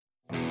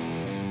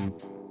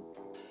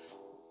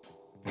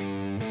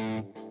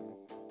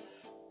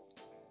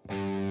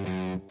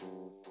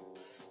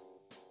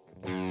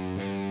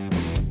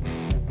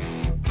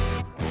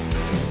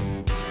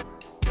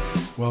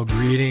Well,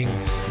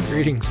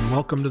 greetings, and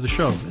welcome to the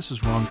show. This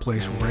is Wrong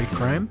Place, Right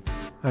Crime.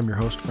 I'm your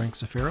host, Frank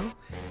Zafiro,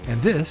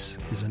 and this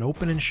is an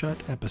open and shut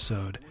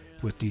episode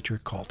with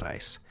Dietrich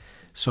Kalteis.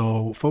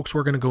 So, folks,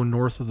 we're going to go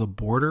north of the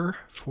border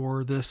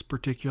for this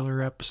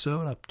particular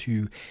episode, up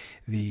to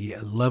the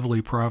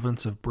lovely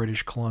province of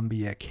British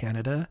Columbia,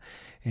 Canada,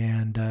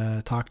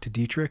 and talk to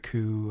Dietrich,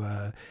 who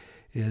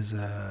is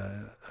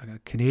a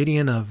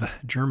Canadian of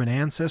German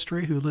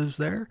ancestry who lives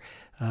there.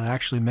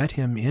 Actually met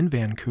him in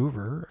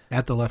Vancouver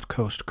at the Left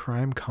Coast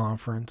Crime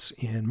Conference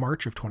in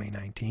March of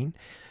 2019.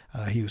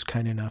 He was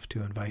kind enough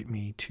to invite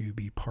me to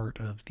be part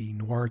of the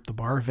Noir at the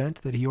Bar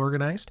event that he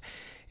organized,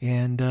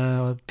 and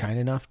kind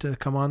enough to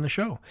come on the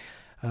show.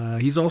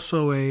 He's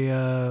also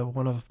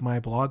one of my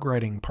blog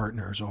writing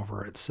partners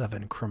over at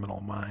Seven Criminal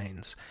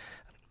Minds.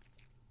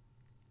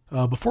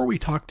 Before we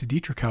talk to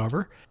Dietrich,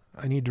 however,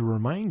 I need to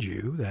remind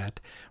you that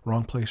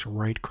Wrong Place,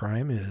 Right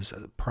Crime is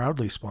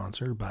proudly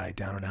sponsored by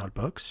Down and Out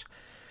Books.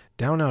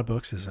 Down and Out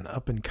Books is an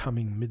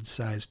up-and-coming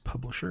mid-sized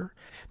publisher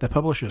that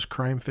publishes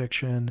crime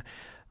fiction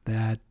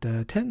that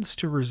tends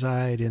to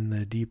reside in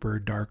the deeper,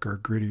 darker,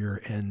 grittier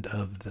end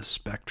of the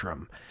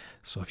spectrum.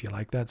 So if you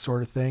like that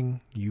sort of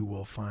thing, you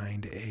will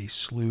find a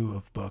slew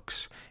of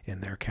books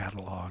in their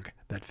catalog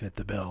that fit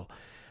the bill.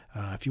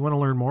 If you want to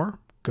learn more,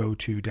 go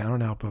to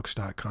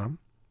downandoutbooks.com.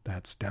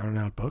 That's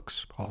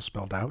downandoutbooks, all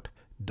spelled out,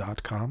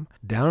 .com.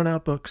 Down and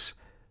Out Books,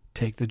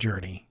 take the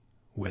journey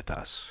with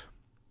us.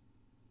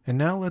 And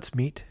now let's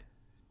meet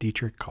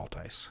Dietrich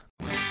Kalteis.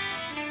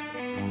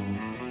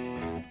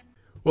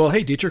 Well,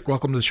 hey, Dietrich,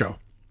 welcome to the show.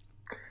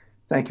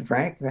 Thank you,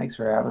 Frank. Thanks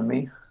for having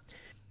me.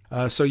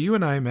 So you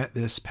and I met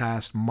this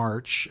past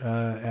March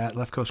at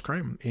Left Coast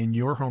Crime in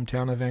your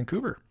hometown of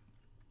Vancouver.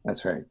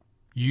 That's right.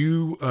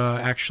 You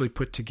actually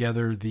put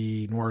together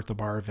the Noir at the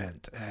Bar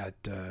event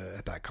at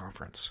that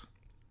conference.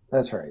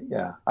 That's right.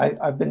 Yeah,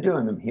 I've been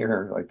doing them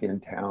here, like in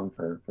town,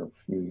 for a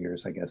few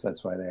years. I guess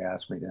that's why they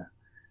asked me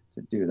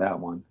to do that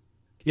one.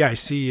 Yeah, I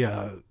see.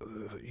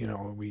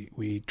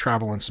 We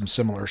travel in some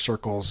similar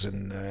circles,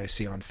 and I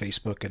see on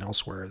Facebook and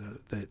elsewhere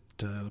that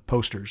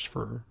posters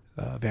for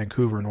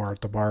Vancouver Noir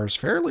at the Bars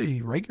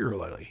fairly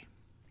regularly.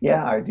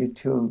 Yeah, I do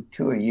two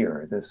a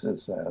year. This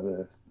is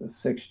the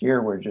sixth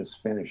year. We're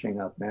just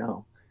finishing up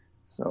now.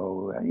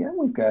 So yeah,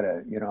 we've got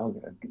a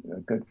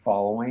good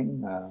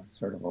following,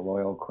 sort of a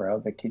loyal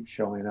crowd that keeps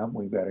showing up.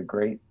 We've got a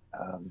great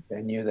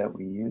venue that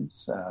we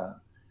use.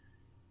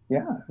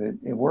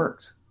 It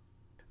works.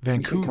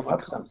 Vancouver, you should come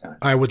up sometime.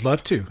 I would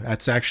love to.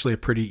 That's actually a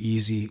pretty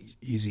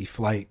easy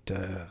flight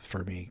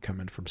for me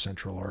coming from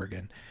Central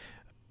Oregon.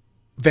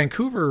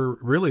 Vancouver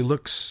really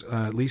looks,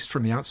 at least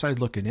from the outside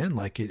looking in,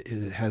 like it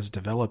has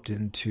developed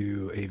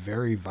into a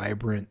very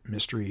vibrant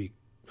mystery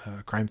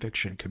crime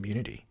fiction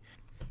community.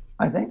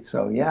 I think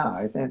so. Yeah,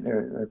 I think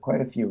there are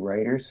quite a few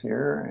writers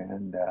here,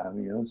 and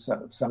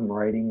some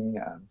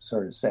writing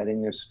sort of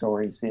setting their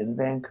stories in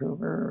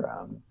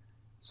Vancouver.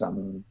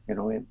 Some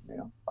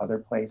other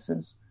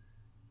places.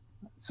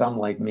 Some,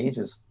 like me,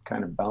 just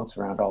kind of bounce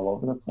around all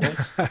over the place.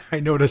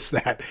 I noticed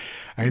that.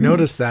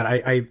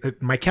 I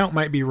my count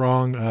might be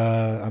wrong.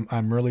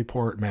 I'm really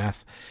poor at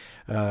math,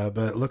 but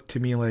it looked to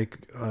me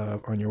like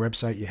on your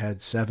website you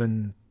had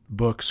 7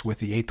 books with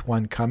the 8th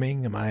one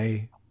coming.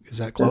 Is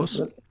that close?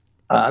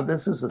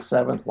 This is the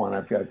 7th one.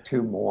 I've got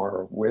 2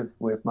 more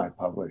with my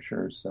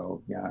publishers.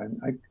 So yeah,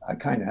 I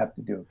kind of have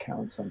to do a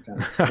count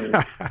sometimes too.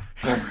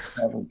 Number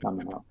 7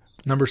 coming up.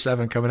 Number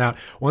 7 coming out.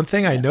 One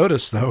thing I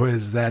noticed, though,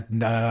 is that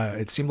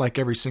it seemed like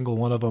every single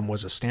one of them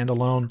was a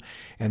standalone,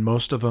 and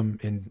most of them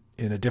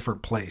in a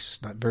different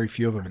place. Not very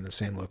few of them in the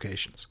same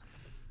locations.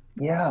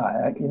 Yeah,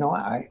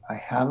 I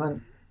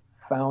haven't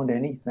found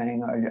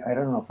anything. I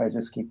don't know if I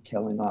just keep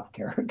killing off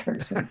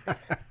characters. And,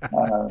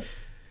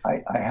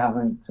 I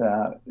haven't,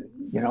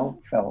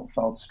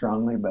 felt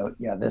strongly about,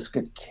 this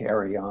could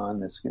carry on.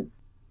 This could,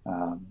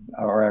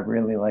 or I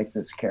really like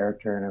this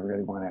character, and I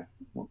really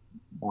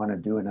want to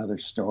do another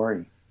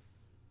story.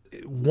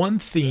 One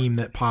theme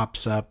that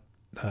pops up,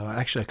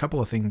 actually a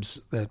couple of themes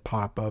that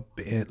pop up,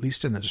 at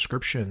least in the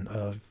description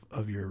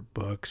of your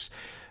books.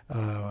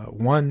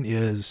 One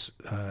is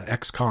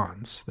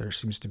ex-cons. There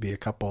seems to be a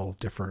couple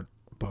different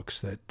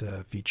books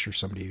that feature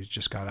somebody who's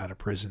just got out of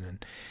prison.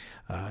 And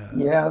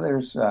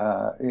there's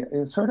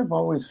it's sort of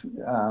always,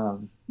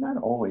 not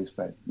always,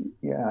 but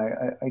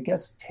yeah, I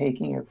guess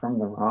taking it from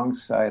the wrong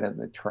side of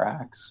the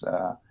tracks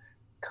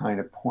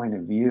kind of point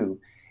of view.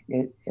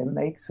 It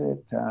makes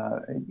it,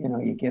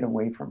 you get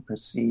away from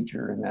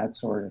procedure and that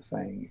sort of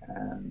thing.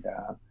 And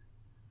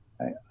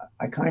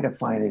I kind of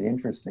find it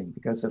interesting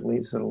because it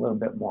leaves it a little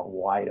bit more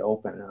wide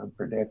open and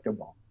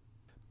unpredictable.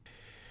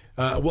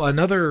 Well,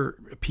 another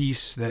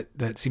piece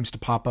that seems to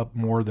pop up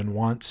more than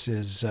once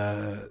is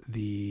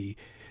the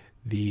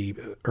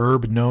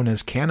herb known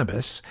as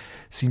cannabis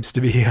seems to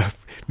be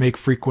make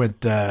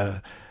frequent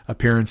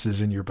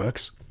appearances in your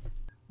books.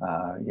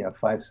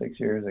 5-6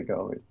 years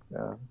ago,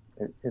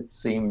 it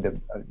seemed,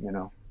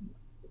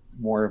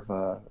 more of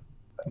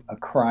a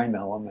crime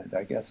element,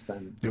 I guess,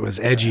 than it was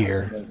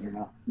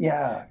edgier.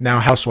 Yeah. Now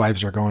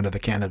housewives are going to the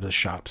cannabis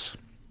shops.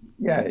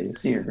 Yeah, you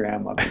see your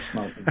grandmother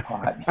smoking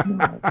pot. You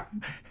know.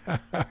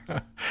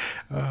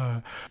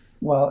 uh,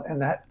 Well,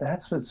 and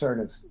that's what sort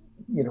of,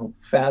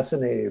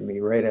 fascinated me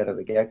right out of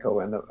the get-go.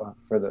 And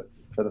for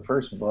the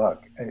first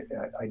book,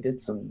 I did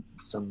some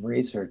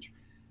research.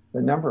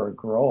 The number of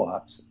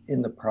grow-ups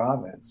in the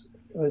province,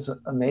 it was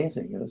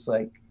amazing. It was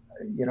like,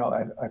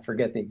 I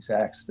forget the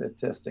exact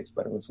statistics,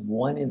 but it was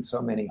one in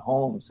so many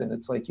homes, and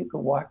it's like you could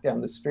walk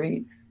down the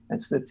street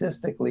and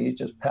statistically you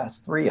just pass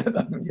three of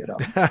them.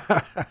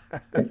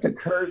 If the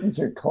curtains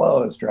are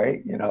closed,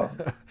 right?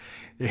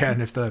 yeah,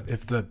 and if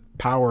the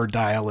power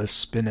dial is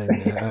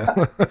spinning,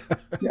 Yeah,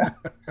 yeah,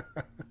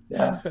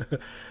 yeah.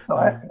 So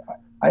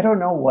I don't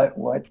know what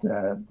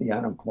the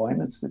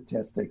unemployment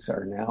statistics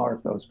are now, or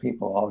if those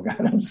people all got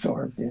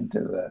absorbed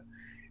into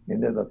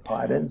the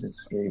pot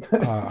industry.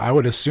 I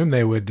would assume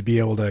they would be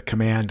able to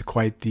command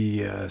quite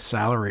the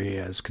salary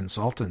as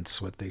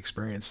consultants with the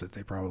experience that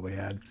they probably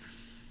had.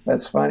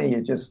 That's funny.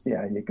 You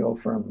go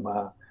from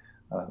a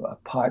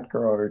pot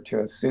grower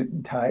to a suit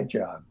and tie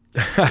job.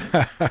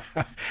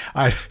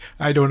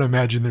 I don't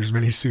imagine there's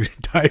many suit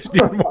and ties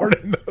being worn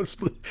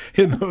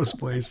in those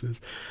places.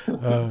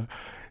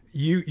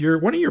 Your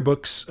one of your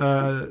books,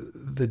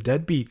 The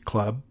Deadbeat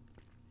Club,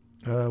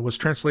 was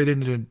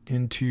translated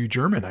into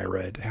German. I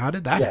read. How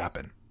did that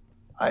happen?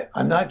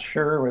 I'm not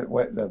sure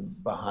what the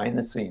behind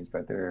the scenes,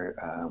 but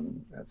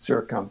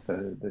Surkamp,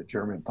 the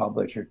German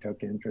publisher,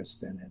 took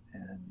interest in it,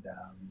 and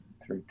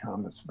through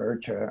Thomas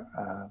Vercha,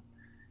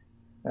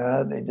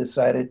 they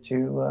decided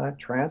to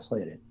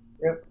translate it.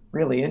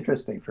 Really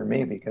interesting for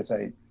me because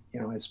I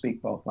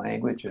speak both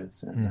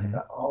languages, and I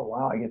thought, oh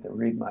wow, I get to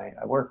read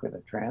I work with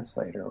a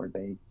translator, or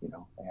they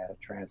had a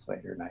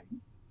translator, and I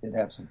did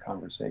have some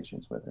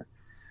conversations with her.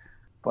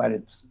 But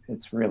it's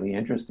really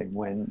interesting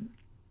when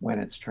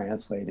it's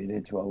translated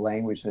into a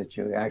language that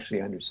you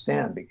actually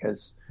understand,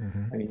 because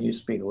I mean, you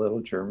speak a little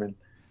German,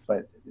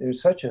 but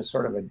there's such a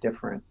sort of a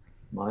different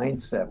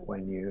mindset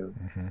when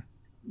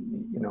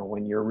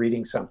when you're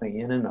reading something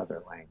in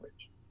another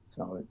language.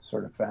 So it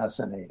sort of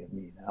fascinated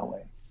me that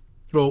way.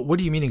 Well, what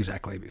do you mean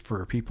exactly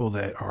for people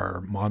that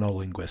are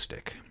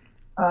monolinguistic?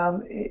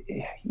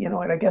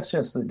 I guess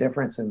just the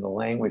difference in the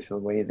language, the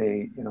way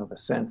they, the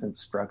sentence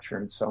structure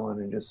and so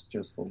on, and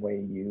just the way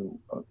you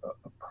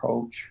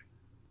approach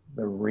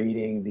the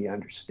reading, the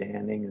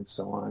understanding, and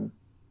so on.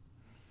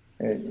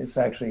 It's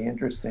actually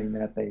interesting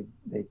that they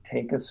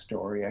take a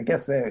story. I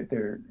guess there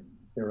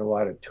are a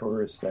lot of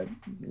tourists that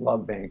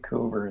love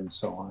Vancouver and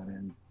so on,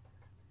 and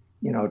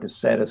to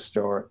set a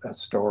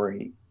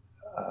story,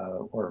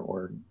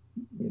 or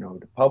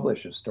to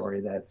publish a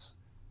story that's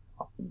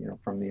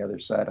from the other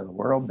side of the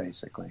world,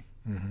 basically.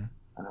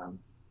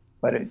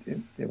 But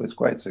it was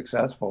quite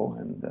successful,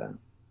 and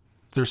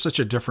there's such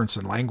a difference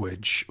in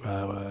language.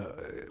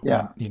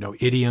 Yeah.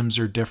 Idioms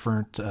are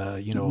different.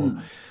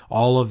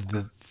 All of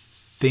the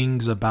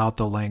things about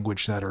the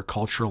language that are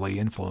culturally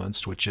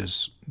influenced, which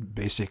is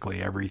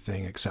basically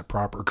everything except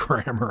proper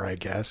grammar, I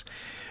guess,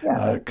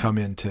 come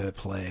into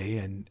play.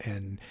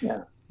 And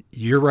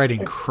you're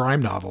writing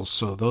crime novels,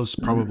 so those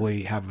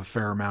probably have a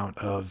fair amount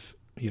of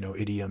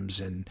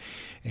idioms and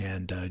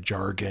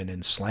jargon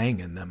and slang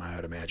in them, I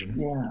would imagine.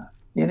 Yeah.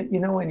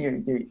 When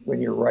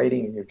you're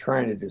writing and you're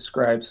trying to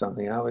describe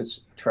something, I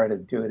always try to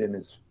do it in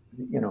as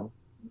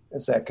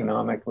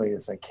economically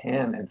as I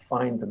can, and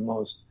find the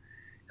most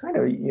kind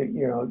of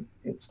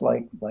it's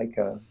like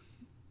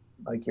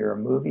you're a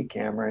movie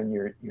camera, and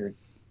you're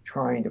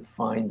trying to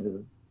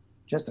find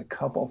just a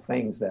couple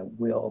things that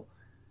will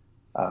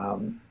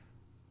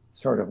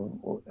sort of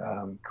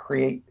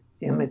create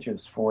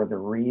images for the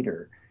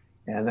reader.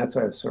 And that's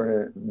what I was sort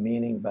of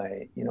meaning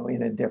by,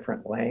 in a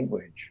different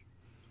language,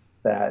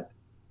 that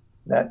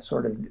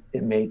sort of,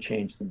 it may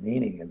change the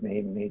meaning. It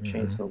may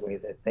change the way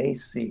that they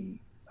see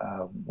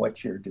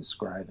what you're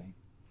describing.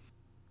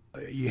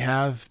 You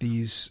have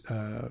this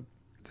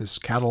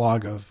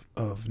catalog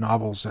of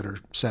novels that are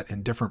set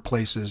in different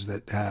places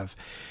that have,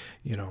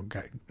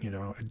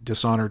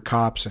 dishonored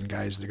cops and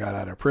guys that got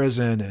out of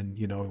prison, and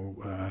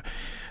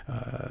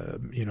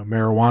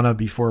marijuana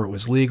before it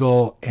was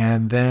legal,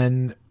 and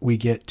then we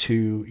get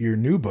to your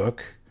new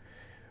book,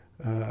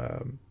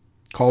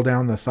 Call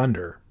Down the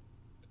Thunder.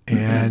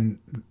 And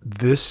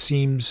this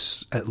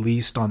seems, at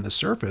least on the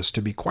surface,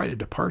 to be quite a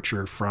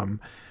departure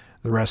from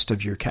the rest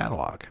of your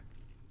catalog.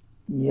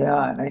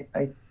 Yeah, and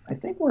I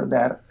think where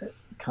that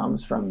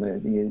comes from,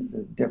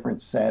 the different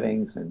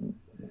settings and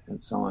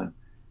so on.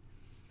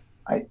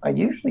 I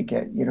usually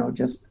get,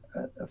 just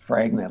a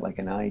fragment, like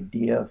an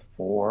idea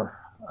for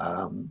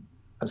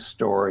a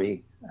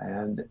story,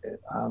 and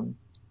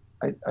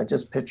I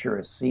just picture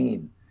a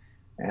scene.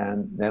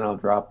 And then I'll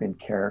drop in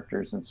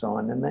characters and so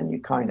on, and then you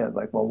kind of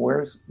like, well,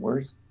 where's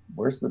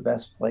the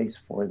best place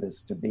for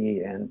this to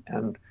be?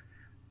 And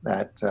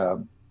that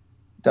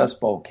Dust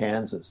Bowl,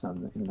 Kansas,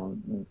 in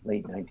the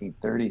late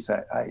 1930s,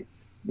 I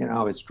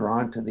was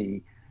drawn to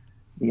the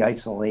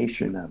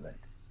isolation of it,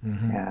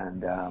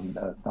 and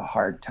the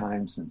hard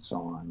times and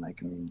so on. Like,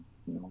 I mean,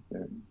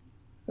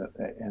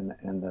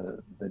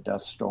 the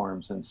dust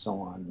storms and so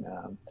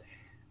on.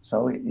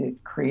 So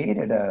it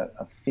created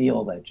a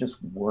feel that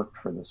just worked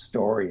for the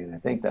story. And I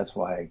think that's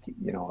why,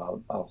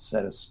 I'll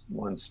set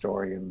one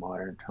story in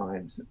modern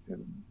times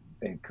in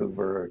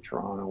Vancouver or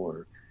Toronto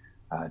or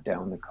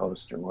down the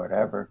coast or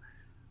whatever,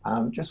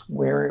 just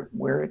where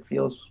it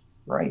feels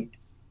right.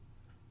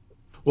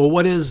 Well,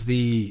 what is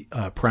the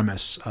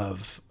premise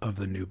of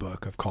the new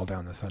book of Call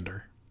Down the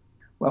Thunder?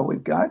 Well,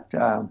 we've got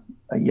a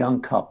young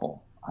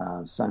couple,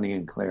 Sonny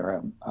and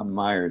Clara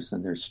Myers,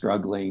 and they're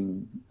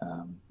struggling,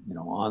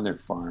 on their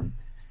farm.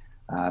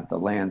 The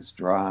land's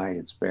dry,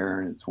 it's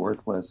barren, it's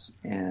worthless,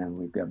 and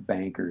we've got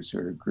bankers who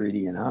are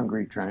greedy and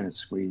hungry trying to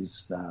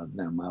squeeze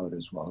them out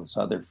as well as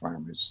other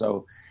farmers.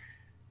 So,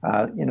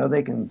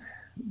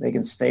 they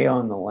can stay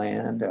on the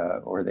land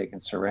or they can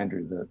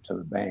surrender to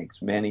the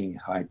banks. Many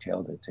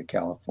hightailed it to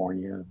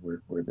California,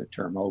 where the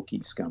term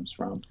Okies comes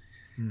from.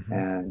 Mm-hmm.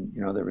 And,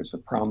 there was a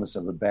promise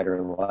of a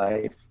better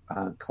life.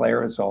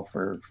 Clara's all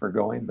for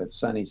going, but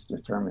Sonny's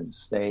determined to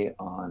stay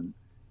on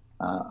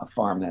a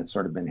farm that's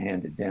sort of been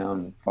handed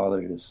down,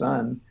 father to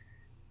son.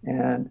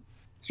 And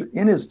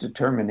in his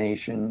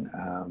determination,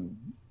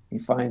 he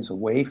finds a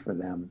way for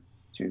them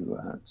to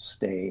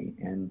stay,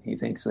 and he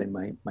thinks they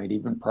might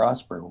even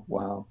prosper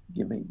while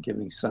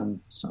giving some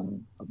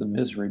of the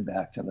misery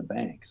back to the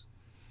banks.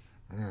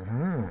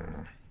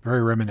 Mm-hmm.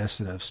 Very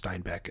reminiscent of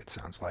Steinbeck, it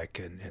sounds like,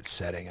 in its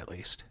setting at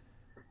least.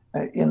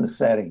 In the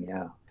setting,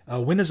 yeah.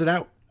 When is it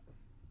out?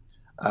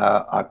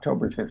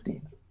 October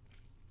 15th.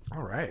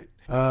 All right.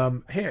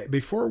 Hey,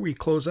 before we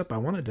close up, I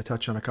wanted to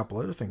touch on a couple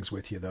other things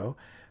with you, though.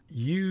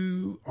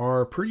 You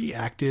are a pretty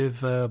active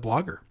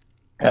blogger.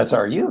 As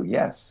are you,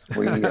 yes.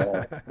 We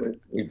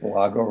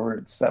blog over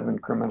at Seven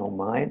Criminal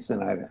Minds,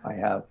 and I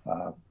have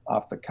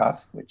Off the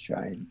Cuff, which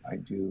I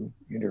do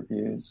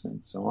interviews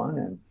and so on.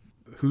 And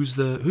who's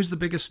the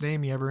biggest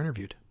name you ever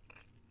interviewed?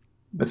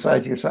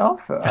 Besides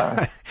yourself?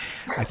 I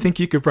think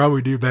you could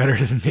probably do better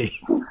than me.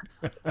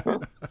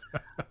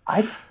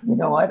 You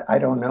know what? I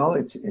don't know.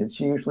 It's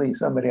usually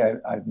somebody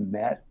I've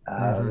met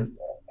I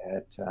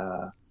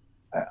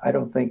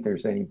don't think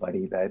there's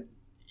anybody that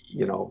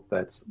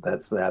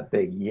that's that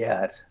big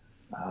yet.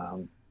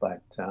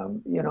 But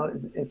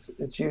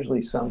it's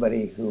usually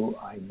somebody who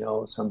I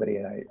know, somebody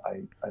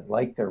I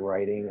like their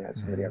writing,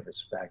 somebody I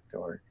respect,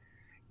 or,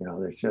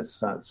 there's just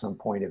some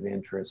point of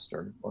interest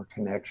or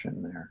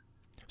connection there.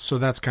 So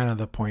that's kind of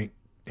the point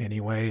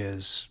anyway,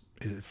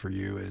 for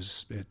you,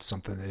 is it's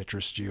something that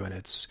interests you and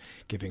it's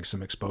giving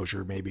some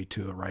exposure maybe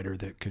to a writer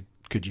that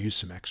could use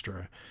some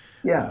extra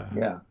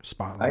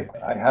spotlight.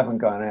 I haven't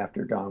gone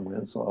after Don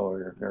Winslow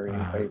or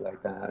anybody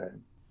like that.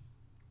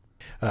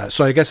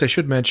 So I guess I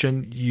should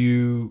mention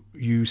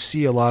you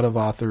see a lot of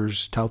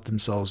authors tout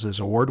themselves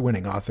as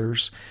award-winning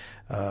authors,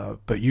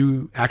 but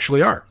you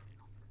actually are.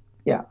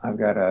 Yeah, I've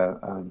got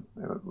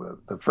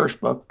the first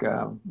book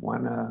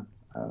won a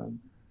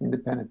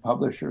Independent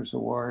Publishers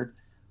Award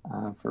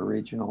for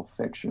regional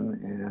fiction,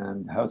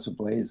 and House of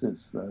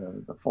Blazes,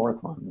 the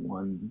fourth one,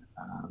 won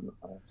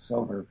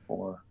silver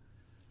for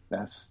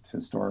best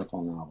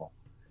historical novel.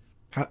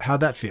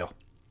 How'd that feel?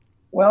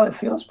 Well, it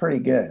feels pretty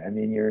good. I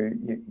mean,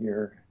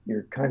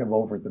 you're kind of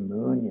over the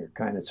moon. You're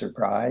kind of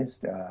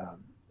surprised.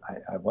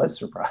 I was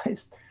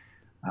surprised.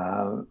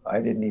 I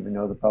didn't even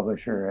know the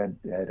publisher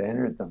had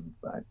entered them.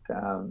 But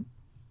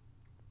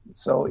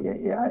so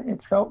yeah,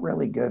 it felt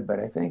really good.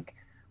 But I think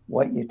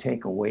what you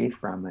take away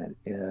from it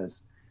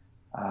is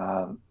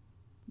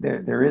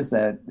there is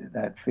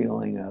that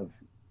feeling of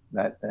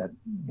that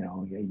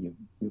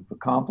you've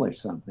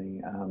accomplished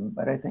something.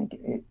 But I think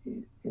it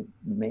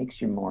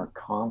makes you more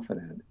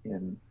confident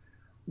in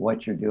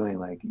what you're doing.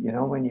 Like,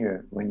 when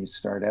you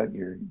start out,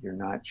 you're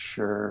not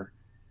sure.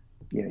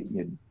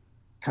 You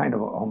kind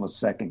of almost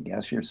second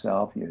guess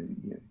yourself.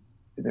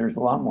 There's a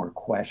lot more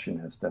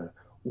question as to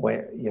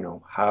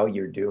how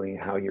you're doing,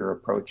 how you're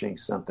approaching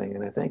something.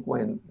 And I think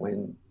when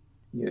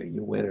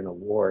you win an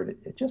award,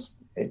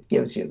 it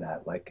gives you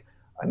that, like,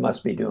 I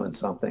must be doing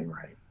something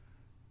right.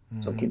 Mm-hmm.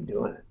 So keep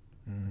doing it.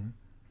 Mm-hmm.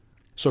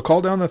 So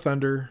Call Down the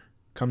Thunder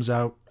comes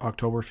out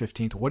October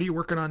 15th. What are you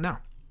working on now?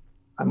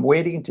 I'm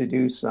waiting to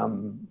do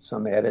some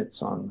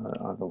edits on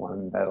the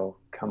one that'll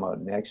come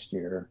out next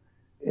year.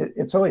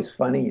 It's always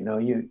funny,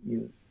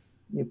 you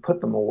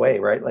put them away,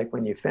 right? Like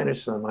when you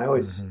finish them,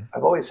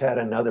 I've always had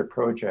another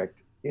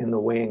project in the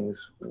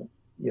wings,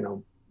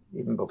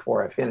 even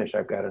before I finish,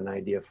 I've got an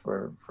idea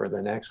for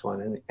the next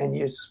one.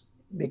 And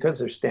because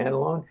they're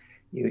standalone,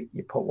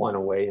 you put one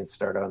away and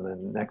start on the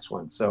next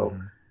one. So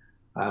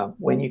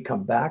when you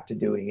come back to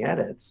doing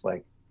edits,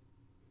 like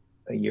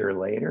a year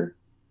later,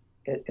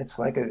 it's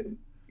like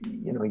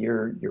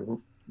you're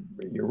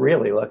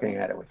really looking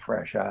at it with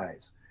fresh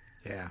eyes.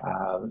 Yeah.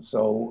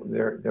 So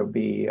there'll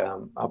be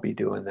I'll be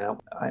doing that.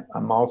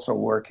 I'm also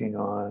working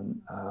on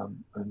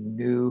a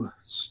new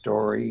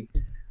story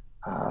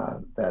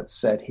that's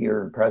set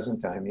here in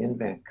present time in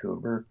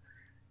Vancouver.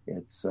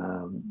 It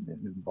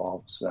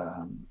involves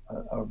a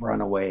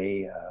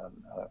runaway,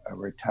 a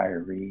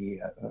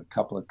retiree, a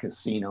couple of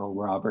casino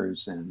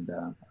robbers, and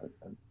a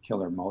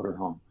killer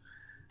motorhome.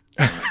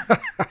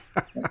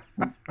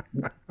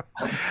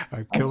 A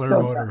I'm killer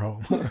still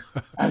motorhome.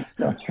 I'm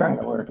still trying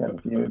to work out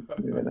a few of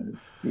the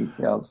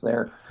details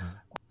there.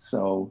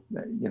 So,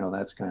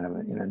 that's kind of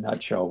in a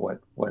nutshell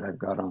what I've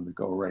got on the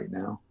go right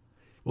now.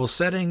 Well,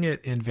 setting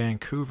it in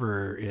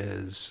Vancouver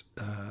is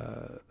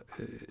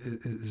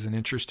an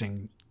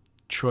interesting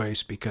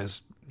choice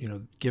because,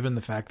 given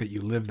the fact that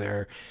you live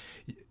there,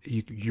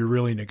 you're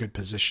really in a good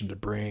position to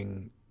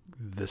bring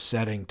the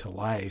setting to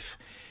life.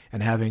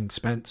 And having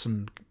spent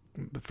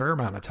a fair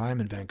amount of time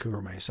in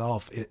Vancouver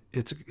myself,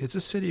 it's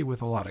a city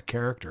with a lot of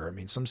character. I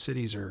mean, some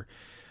cities are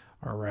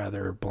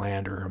rather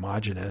bland or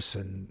homogenous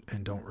and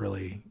don't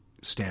really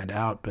stand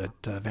out, but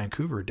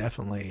Vancouver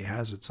definitely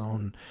has its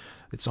own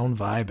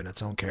vibe and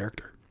its own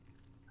character.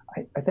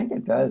 I think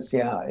it does.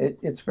 Yeah,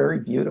 it's very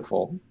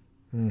beautiful.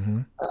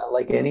 Mm-hmm.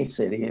 Like any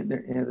city,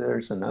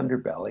 there's an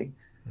underbelly,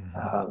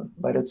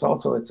 but it's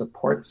a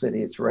port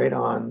city. It's right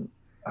on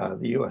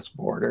the U.S.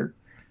 border.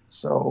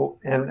 So,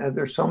 and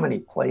there's so many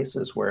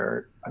places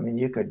where, I mean,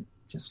 you could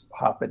just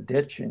hop a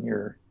ditch and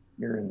you're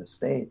in the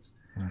States.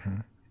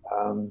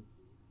 Mm-hmm.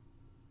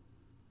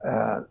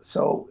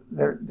 So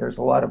there's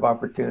a lot of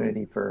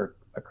opportunity for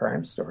a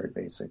crime story,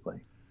 basically.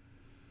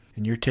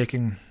 And you're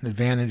taking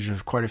advantage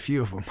of quite a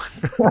few of them.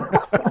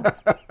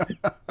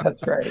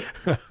 That's right.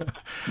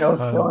 No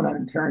stone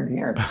unturned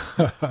here.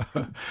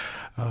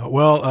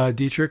 Well,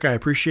 Dietrich, I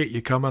appreciate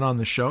you coming on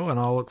the show, and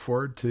I'll look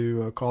forward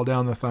to Call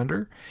Down the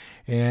Thunder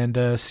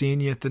and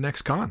seeing you at the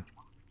next con.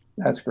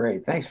 That's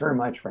great. Thanks very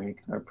much,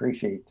 Frank. I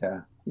appreciate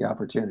the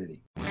opportunity.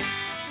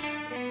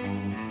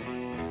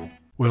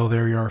 Well,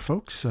 there you are,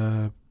 folks.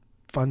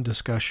 Fun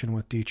discussion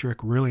with Dietrich.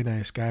 Really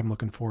nice guy. I'm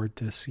looking forward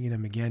to seeing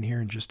him again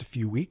here in just a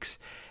few weeks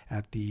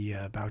at the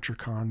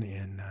BoucherCon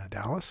in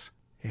Dallas.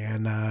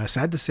 And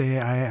sad to say,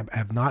 I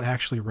have not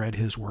actually read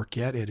his work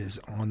yet. It is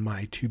on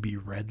my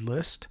to-be-read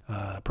list,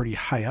 pretty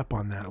high up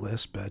on that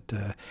list. But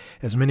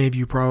as many of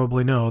you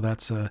probably know,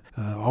 that's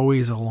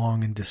always a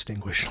long and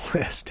distinguished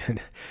list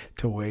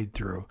to wade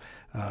through.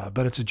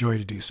 But it's a joy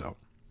to do so.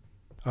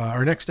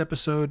 Our next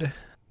episode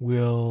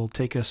will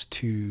take us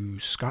to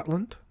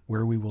Scotland,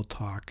 where we will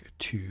talk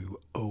to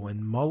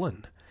Owen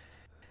Mullen.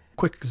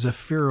 Quick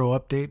Zafiro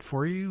update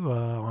for you.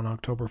 On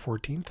October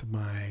 14th,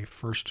 my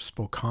first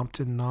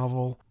Spokompton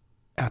novel,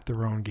 At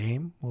Their Own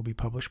Game, will be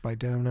published by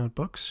Down Out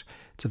Books.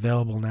 It's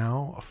available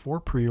now for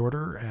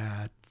pre-order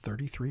at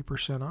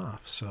 33%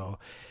 off. So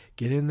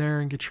get in there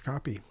and get your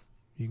copy.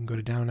 You can go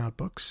to Down Out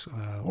Books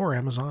or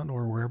Amazon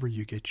or wherever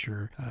you get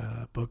your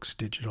books,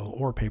 digital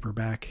or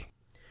paperback.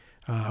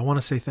 I want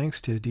to say thanks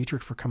to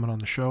Dietrich for coming on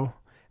the show.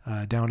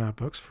 Down Out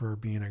Books for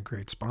being a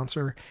great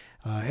sponsor,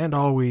 and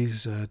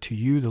always to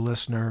you, the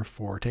listener,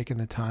 for taking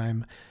the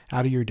time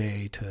out of your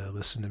day to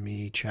listen to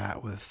me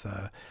chat with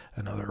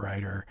another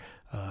writer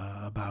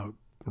about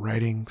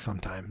writing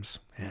sometimes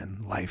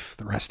and life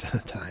the rest of the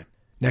time.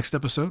 Next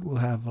episode, we'll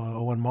have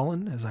Owen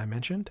Mullen, as I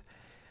mentioned,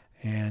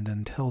 and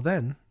until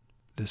then,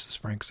 this is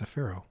Frank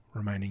Zafiro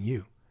reminding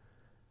you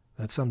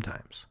that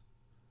sometimes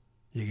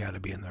you got to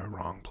be in the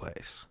wrong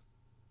place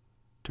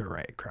to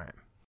write crime.